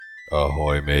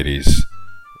Ahoy, mateys.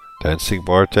 Dancing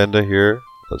bartender here.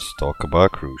 Let's talk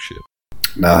about cruise ship.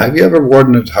 Now, have you ever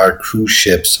wondered how cruise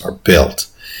ships are built?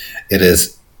 It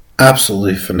is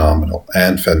absolutely phenomenal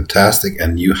and fantastic,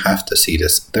 and you have to see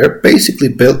this. They're basically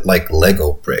built like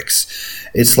Lego bricks.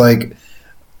 It's like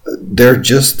they're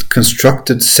just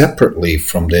constructed separately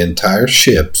from the entire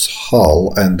ship's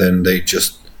hull, and then they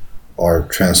just are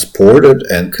transported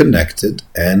and connected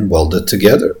and welded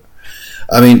together.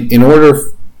 I mean, in order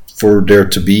for there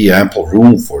to be ample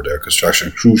room for their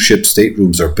construction, cruise ship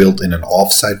staterooms are built in an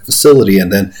off-site facility,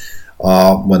 and then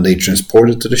when they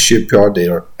transport it to the shipyard, they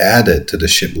are added to the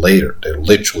ship later. They're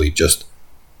literally just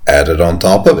added on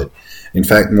top of it. In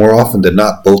fact, more often than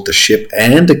not, both the ship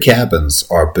and the cabins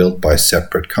are built by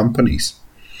separate companies.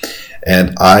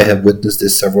 And I have witnessed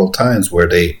this several times where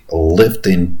they lift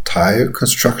the entire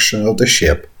construction of the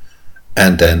ship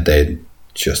and then they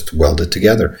just weld it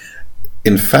together.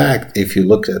 In fact, if you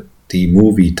look at the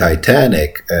movie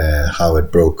Titanic, how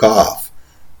it broke off,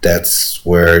 that's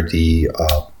where the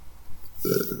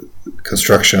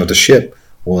construction of the ship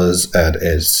was at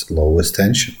its lowest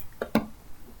tension.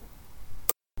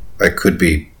 I could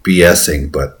be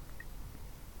BSing, but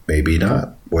maybe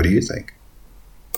not. What do you think?